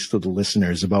my case to the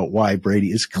listeners about why Brady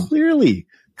is clearly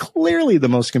the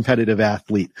most competitive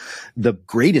athlete, the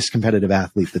greatest competitive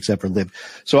athlete that's ever lived.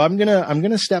 So I'm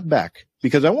going to step back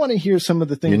because I want to hear some of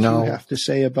the things you have to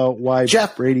say about why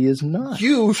Jeff Brady is not.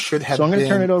 You should have been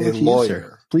turn it over to lawyer. You,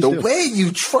 sir. Please do. Way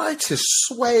you tried to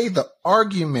sway the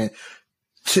argument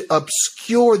to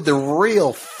obscure the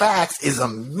real facts is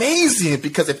amazing,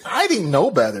 because if I did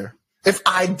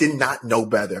not know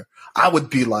better, I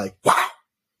would be like, wow,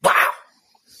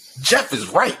 Jeff is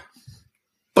right.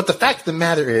 But the fact of the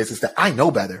matter is that I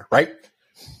know better, right?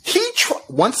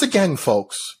 Once again,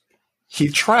 folks, he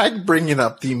tried bringing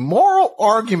up the moral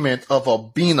argument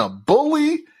of being a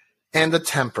bully and a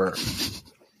temper.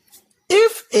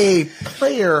 If a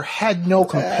player had no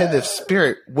competitive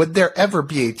spirit, would there ever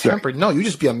be a temper? Right. No, you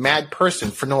just be a mad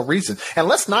person for no reason. And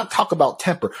let's not talk about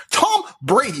temper. Tom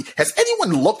Brady, has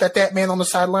anyone looked at that man on the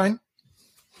sideline?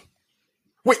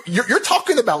 Wait, you're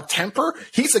talking about temper?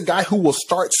 He's a guy who will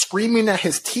start screaming at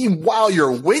his team while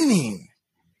you're winning.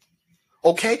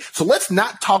 Okay, so let's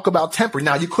not talk about temper.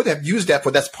 Now, you could have used that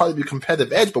for that's part of your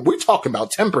competitive edge, but we're talking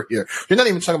about temper here. You're not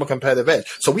even talking about competitive edge.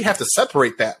 So we have to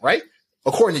separate that, right?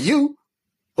 According to you,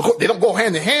 they don't go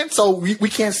hand in hand. So we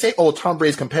can't say, oh, Tom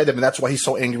Brady's competitive and that's why he's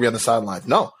so angry on the sidelines.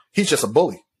 No, he's just a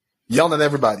bully, yelling at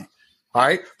everybody. All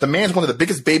right, the man's one of the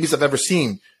biggest babies I've ever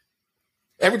seen.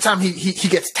 Every time he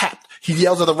gets tapped, he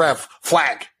yells at the ref,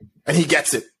 flag, and he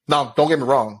gets it. Now, don't get me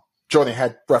wrong. Jordan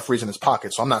had referees in his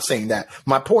pocket, so I'm not saying that.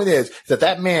 My point is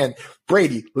that man,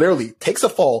 Brady, literally takes a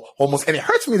fall almost, and it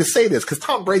hurts me to say this because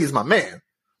Tom Brady's my man,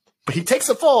 but he takes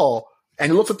a fall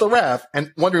and he looks at the ref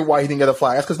and wondering why he didn't get a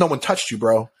flag. That's because no one touched you,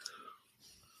 bro.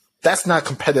 That's not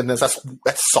competitiveness.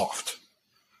 That's soft.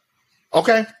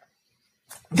 Okay?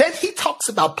 Then he talks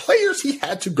about players he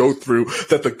had to go through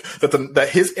that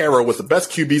his era was the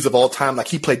best QBs of all time, like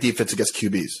he played defense against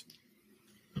QBs.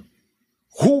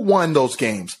 Who won those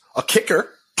games? A kicker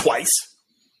twice.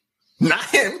 Not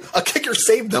him. A kicker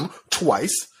saved them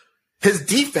twice. His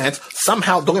defense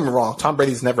somehow, don't get me wrong, Tom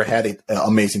Brady's never had an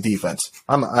amazing defense.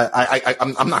 I'm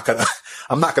not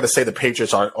gonna say the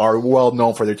Patriots are well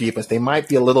known for their defense. They might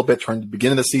be a little bit toward the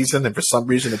beginning of the season, and for some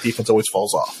reason the defense always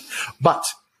falls off. But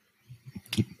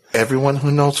everyone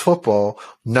who knows football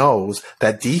knows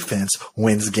that defense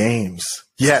wins games.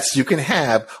 Yes, you can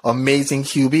have amazing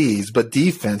QBs, but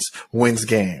defense wins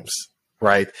games,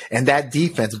 right? And that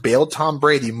defense bailed Tom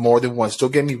Brady more than once.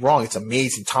 Don't get me wrong. It's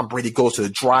amazing. Tom Brady goes to the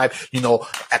drive,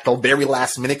 at the very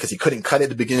last minute because he couldn't cut it at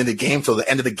the beginning of the game. So at the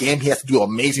end of the game, he has to do an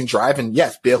amazing drive and,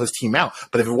 yes, bail his team out.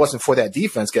 But if it wasn't for that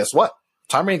defense, guess what?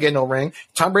 Tom Brady didn't get no ring.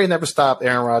 Tom Brady never stopped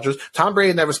Aaron Rodgers. Tom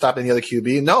Brady never stopped any other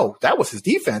QB. No, that was his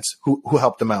defense who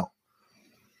helped him out.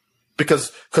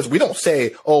 Because we don't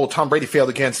say, oh, Tom Brady failed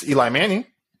against Eli Manning.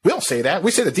 We don't say that.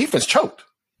 We say the defense choked.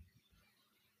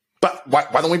 But why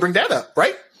don't we bring that up,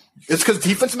 right? It's because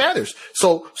defense matters.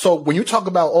 So when you talk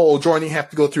about, oh, Jordan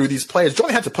have to go through these players,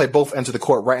 Jordan had to play both ends of the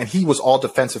court, right? And he was all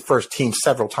defensive first team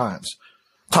several times.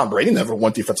 Tom Brady never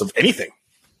won defensive anything,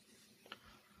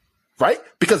 right?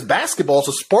 Because basketball is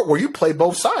a sport where you play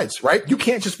both sides, right? You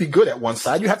can't just be good at one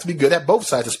side. You have to be good at both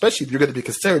sides, especially if you're going to be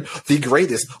considered the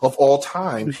greatest of all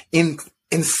time in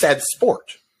said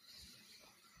sport,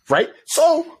 right?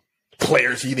 So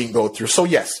players he didn't go through. So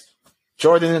yes,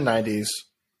 Jordan in the 90s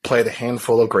played a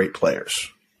handful of great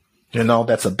players.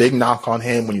 That's a big knock on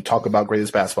him when you talk about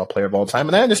greatest basketball player of all time.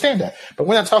 And I understand that. But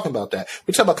we're not talking about that.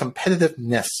 We're talking about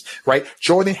competitiveness, right?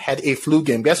 Jordan had a flu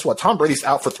game. Guess what? Tom Brady's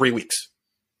out for 3 weeks.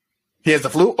 He has the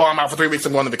flu. Oh, I'm out for 3 weeks.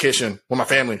 I'm going on vacation with my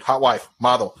family. Hot wife,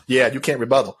 model. Yeah, you can't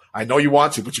rebuttal. I know you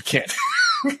want to, but you can't.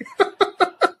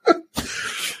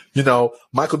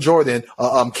 Michael Jordan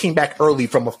came back early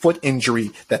from a foot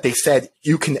injury that they said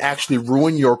you can actually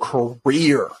ruin your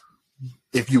career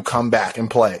if you come back and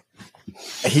play.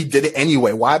 And he did it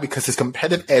anyway. Why? Because his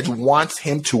competitive edge wants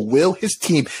him to will his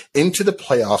team into the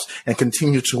playoffs and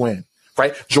continue to win,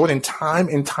 right? Jordan, time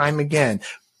and time again,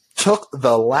 took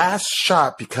the last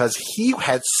shot because he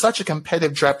had such a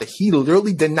competitive draft that he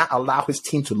literally did not allow his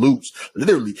team to lose.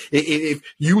 Literally, if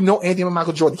you know anything about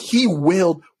Michael Jordan, he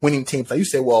willed winning teams. Now you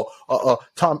say, well,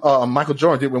 Michael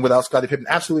Jordan did win without Scottie Pippen.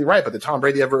 Absolutely right. But did Tom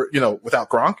Brady ever, without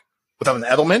Gronk, without an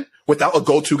Edelman, without a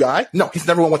go-to guy? No, he's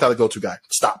never won without a go-to guy.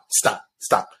 Stop.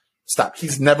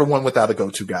 He's never won without a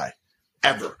go-to guy,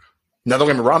 ever. Now, don't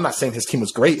get me wrong. I'm not saying his team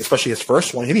was great, especially his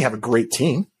first one. He didn't have a great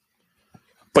team.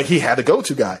 But he had a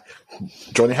go-to guy.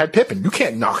 Jordan had Pippen. You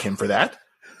can't knock him for that.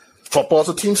 Football's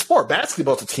a team sport.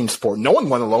 Basketball's a team sport. No one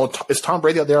won alone. Is Tom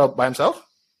Brady out there by himself?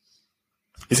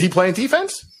 Is he playing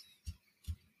defense?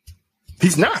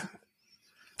 He's not.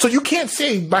 So you can't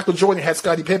say Michael Jordan had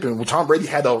Scottie Pippen. Well, Tom Brady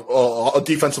had a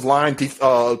defensive line,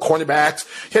 cornerbacks.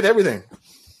 He had everything.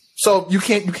 So you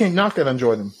can't knock that on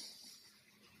Jordan.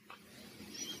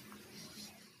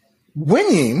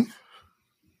 Winning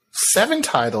 7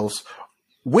 titles,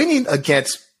 winning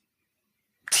against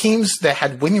teams that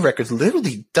had winning records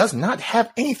literally does not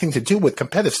have anything to do with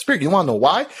competitive spirit. You want to know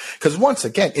why? Because once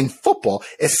again, in football,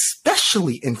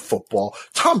 especially in football,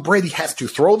 Tom Brady has to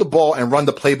throw the ball and run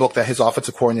the playbook that his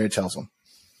offensive coordinator tells him.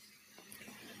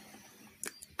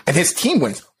 And his team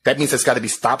wins. That means there's got to be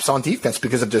stops on defense,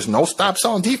 because if there's no stops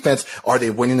on defense, are they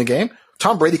winning the game?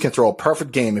 Tom Brady can throw a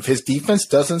perfect game. If his defense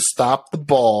doesn't stop the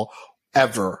ball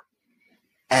ever,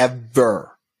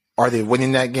 are they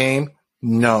winning that game?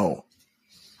 No,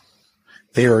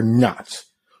 they are not.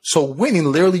 So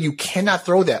winning, literally, you cannot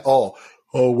throw that.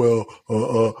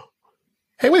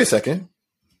 Hey, wait a second.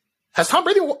 Has Tom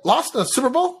Brady lost a Super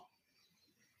Bowl?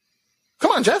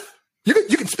 Come on, Jeff. You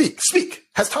can speak. Speak.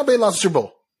 Has Tom Brady lost a Super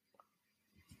Bowl?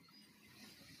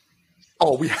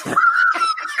 Oh, we have.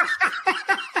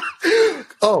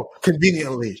 Oh,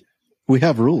 conveniently. We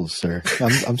have rules, sir.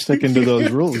 I'm sticking to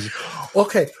those rules.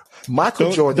 Okay.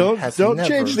 Michael Jordan has don't never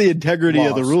change the integrity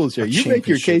of the rules here. You make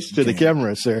your case to the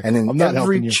camera, sir. And in I'm not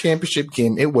every helping you. championship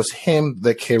game, it was him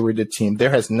that carried the team. There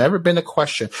has never been a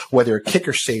question whether a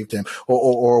kicker saved him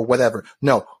or whatever.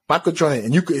 No, Michael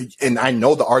Jordan, and I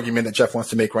know the argument that Jeff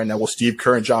wants to make right now. Well, Steve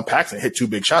Kerr and John Paxson hit 2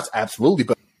 big shots. Absolutely.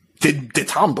 But did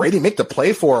Tom Brady make the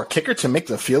play for a kicker to make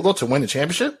the field goal to win the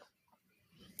championship?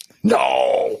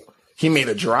 No. He made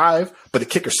a drive, but the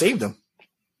kicker saved him.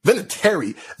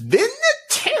 Vinatieri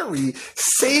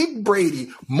saved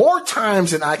Brady more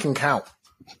times than I can count.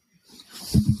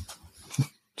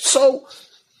 So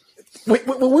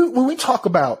when we talk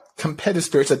about competitive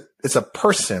spirit, it's a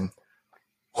person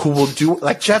who will do,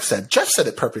 like Jeff said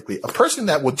it perfectly, a person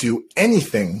that will do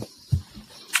anything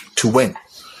to win.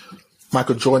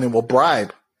 Michael Jordan will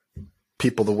bribe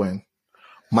people to win.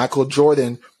 Michael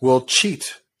Jordan will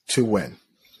cheat to win.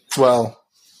 Well,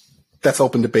 that's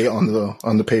open debate on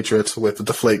the Patriots with the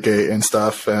Deflategate and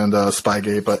stuff and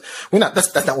Spygate, but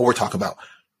that's not what we're talking about.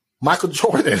 Michael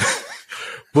Jordan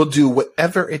will do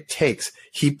whatever it takes.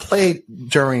 He played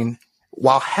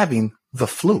while having the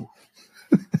flu.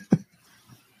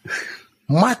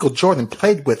 Michael Jordan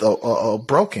played with a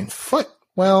broken foot.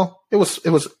 Well, it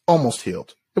was almost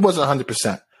healed. It wasn't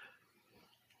 100%.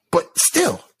 But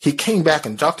still, he came back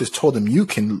and doctors told him you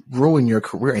can ruin your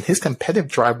career, and his competitive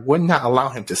drive would not allow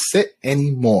him to sit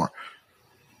anymore.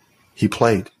 He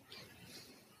played.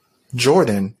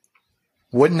 Jordan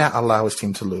would not allow his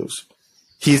team to lose.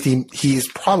 He's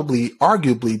probably,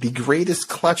 arguably, the greatest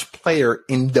clutch player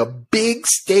in the big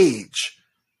stage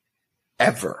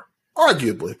ever.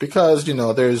 Arguably, because,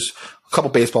 there's a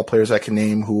couple baseball players I can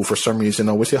name who, for some reason,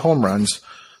 always hit home runs.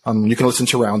 You can listen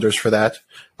to Rounders for that.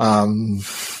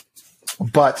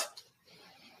 But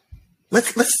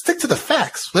let's stick to the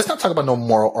facts. Let's not talk about no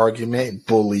moral argument,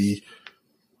 bully,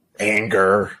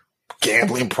 anger,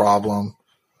 gambling problem.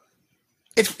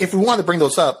 If we want to bring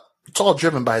those up, it's all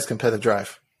driven by his competitive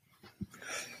drive.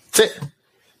 That's it.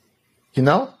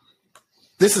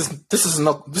 This is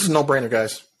no brainer,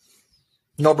 guys.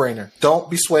 No brainer.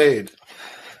 Don't be swayed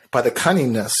by the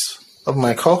cunningness of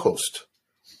my co-host,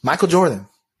 Michael Jordan,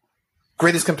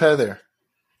 greatest competitor.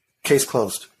 Case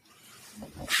closed.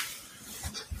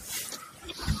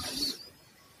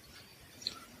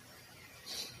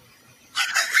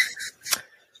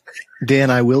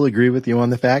 Dan, I will agree with you on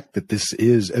the fact that this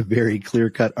is a very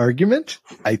clear-cut argument.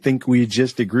 I think we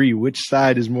just agree which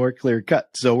side is more clear-cut.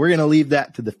 So we're going to leave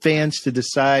that to the fans to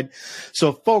decide.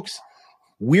 So, folks,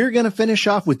 we're going to finish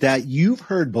off with that. You've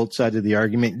heard both sides of the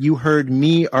argument. You heard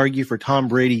me argue for Tom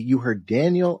Brady. You heard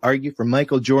Daniel argue for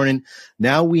Michael Jordan.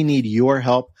 Now we need your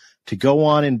help to go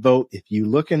on and vote. If you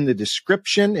look in the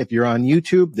description, if you're on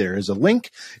YouTube, there is a link.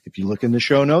 If you look in the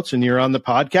show notes and you're on the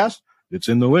podcast, it's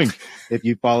in the link. If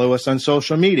you follow us on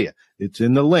social media, it's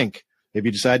in the link. If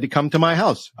you decide to come to my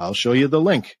house, I'll show you the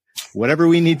link. Whatever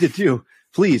we need to do,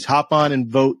 please hop on and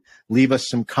vote. Leave us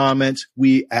some comments.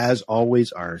 We, as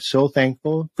always, are so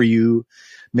thankful for you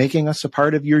making us a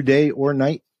part of your day or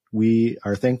night. We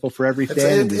are thankful for every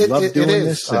fan. We love doing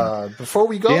this. Before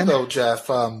we go, Dan, though, Jeff,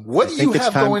 what do you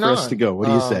have going on? For us to go. What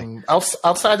do you say?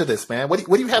 Outside of this, man, what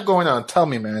do you have going on? Tell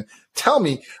me, man. Tell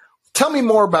me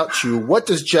more about you. What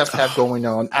does Jeff have going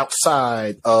on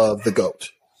outside of the GOAT?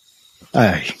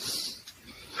 Aye.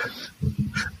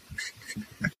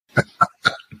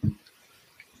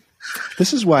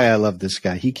 This is why I love this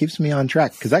guy. He keeps me on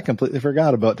track because I completely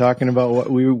forgot about talking about what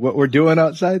we're doing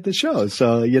outside the show.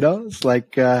 So, it's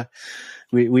like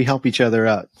we help each other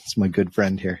out. It's my good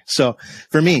friend here. So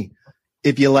for me,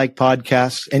 if you like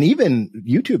podcasts and even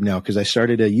YouTube now, because I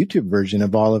started a YouTube version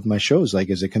of all of my shows,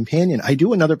 like as a companion, I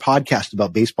do another podcast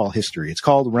about baseball history. It's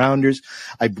called Rounders.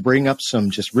 I bring up some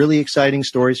just really exciting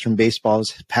stories from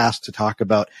baseball's past to talk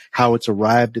about how it's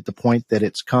arrived at the point that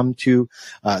it's come to,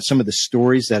 some of the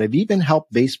stories that have even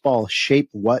helped baseball shape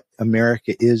what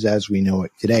America is as we know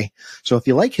it today. So if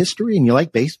you like history and you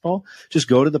like baseball, just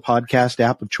go to the podcast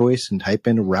app of choice and type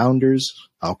in Rounders.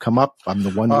 I'll come up. I'm the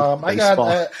one with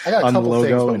baseball I got on the things,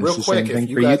 logo, but and real it's the quick, same thing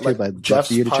you for got, YouTube. I'd love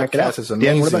for you to check it out. Is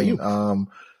amazing. Dan, what about you?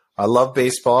 I love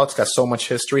baseball. It's got so much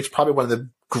history. It's probably one of the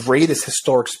greatest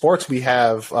historic sports we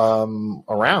have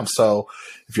around. So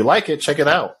if you like it, check it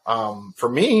out. For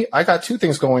me, I got two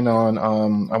things going on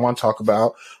I want to talk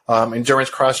about. Endurance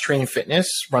Cross Training Fitness,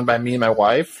 run by me and my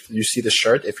wife. You see the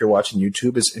shirt, if you're watching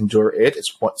YouTube, is Endure It.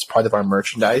 It's part of our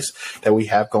merchandise that we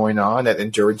have going on at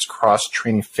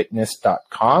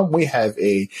EnduranceCrossTrainingFitness.com. We have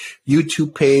a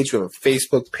YouTube page, we have a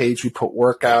Facebook page. We put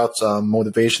workouts,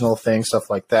 motivational things, stuff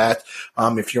like that.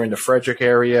 If you're in the Frederick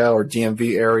area or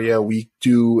DMV area, we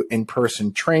do do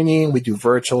in-person training. We do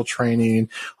virtual training.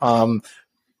 You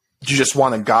just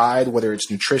want a guide, whether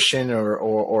it's nutrition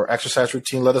or exercise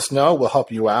routine, let us know. We'll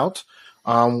help you out.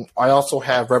 I also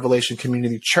have Revelation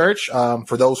Community Church.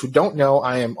 For those who don't know,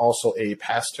 I am also a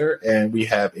pastor, and we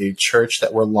have a church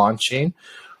that we're launching.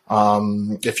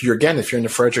 If you're in the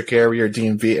Frederick area or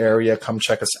DMV area, come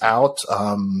check us out.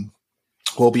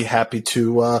 We'll be happy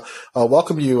to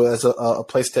welcome you as a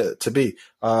place to be.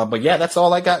 But yeah, that's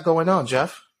all I got going on,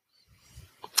 Jeff.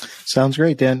 Sounds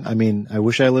great, Dan. I mean, I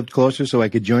wish I lived closer so I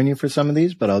could join you for some of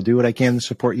these, but I'll do what I can to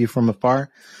support you from afar.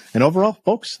 And overall,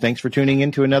 folks, thanks for tuning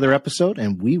in to another episode,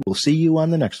 and we will see you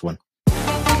on the next one.